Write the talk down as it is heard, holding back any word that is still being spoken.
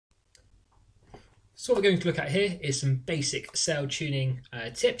So what we're going to look at here is some basic sail tuning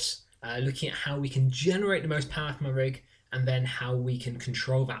tips, looking at how we can generate the most power from a rig and then how we can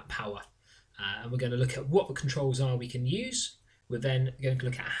control that power. And we're going to look at what the controls are we can use. We're then going to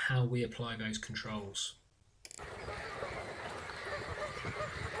look at how we apply those controls.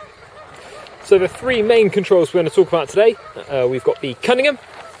 So the three main controls we're going to talk about today, we've got the Cunningham,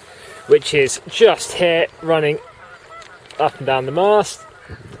 which is just here running up and down the mast.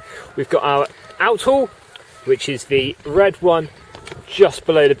 We've got our outhaul, which is the red one just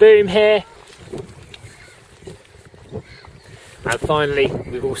below the boom here. And finally,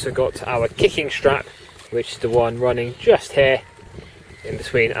 we've also got our kicking strap, which is the one running just here in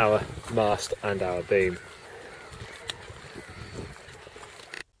between our mast and our boom.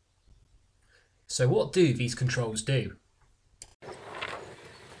 So what do these controls do?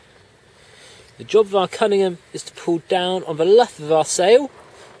 The job of our Cunningham is to pull down on the luff of our sail.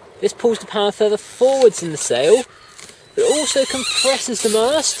 This pulls the power further forwards in the sail, but it also compresses the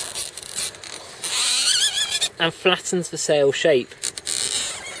mast and flattens the sail shape.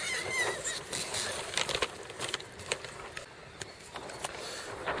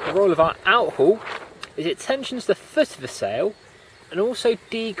 The role of our outhaul is it tensions the foot of the sail and also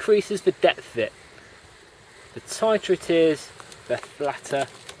decreases the depth of it. The tighter it is, the flatter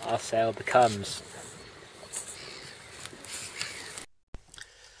our sail becomes.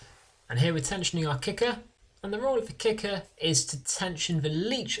 And here we're tensioning our kicker, and the role of the kicker is to tension the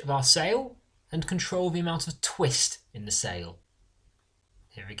leech of our sail and control the amount of twist in the sail.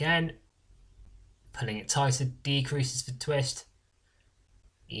 Here again, pulling it tighter decreases the twist,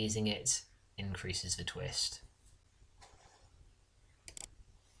 easing it increases the twist.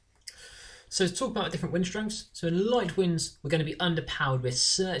 So to talk about different wind strengths, so in light winds we're going to be underpowered, we're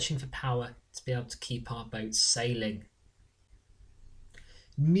searching for power to be able to keep our boat sailing.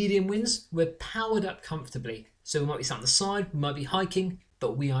 Medium winds, we're powered up comfortably, so we might be sat on the side, we might be hiking,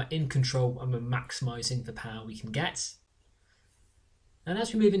 but we are in control and we're maximising the power we can get. And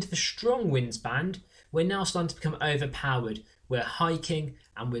as we move into the strong winds band, we're now starting to become overpowered. We're hiking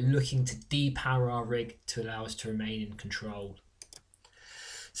and we're looking to depower our rig to allow us to remain in control.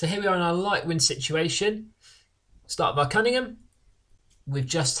 So here we are in our light wind situation. Start with our Cunningham. We've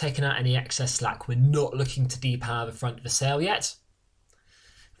just taken out any excess slack. We're not looking to depower the front of the sail yet.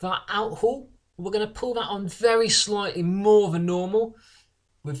 For our outhaul, we're going to pull that on very slightly more than normal.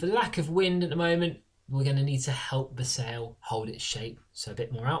 With the lack of wind at the moment, we're going to need to help the sail hold its shape, so a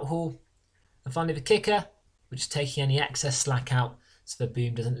bit more outhaul. And finally the kicker, which is taking any excess slack out so the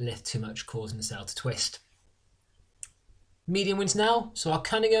boom doesn't lift too much, causing the sail to twist. Medium winds now, so our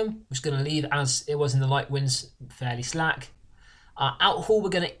Cunningham, we're just going to leave as it was in the light winds, fairly slack. Our outhaul we're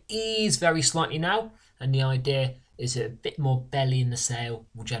going to ease very slightly now, and the idea is that a bit more belly in the sail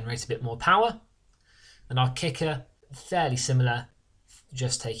will generate a bit more power. And our kicker, fairly similar,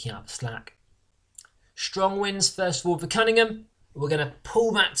 just taking up slack. Strong winds, first of all, for Cunningham. We're going to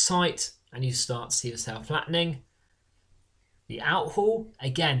pull that tight and you start to see the sail flattening. The outhaul,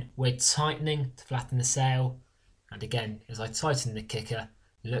 again, we're tightening to flatten the sail. And again, as I tighten the kicker,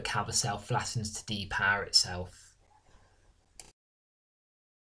 look how the sail flattens to depower itself.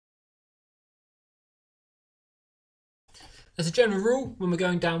 As a general rule, when we're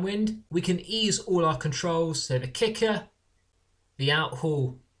going downwind, we can ease all our controls, so the kicker, the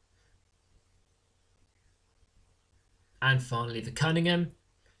outhaul, and finally the Cunningham.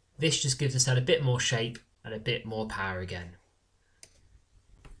 This just gives us a bit more shape and a bit more power again.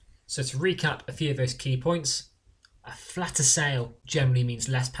 So to recap a few of those key points, a flatter sail generally means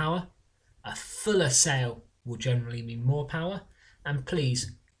less power, a fuller sail will generally mean more power, and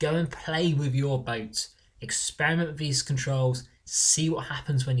please go and play with your boat. Experiment with these controls, see what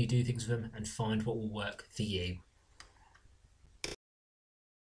happens when you do things with them, and find what will work for you.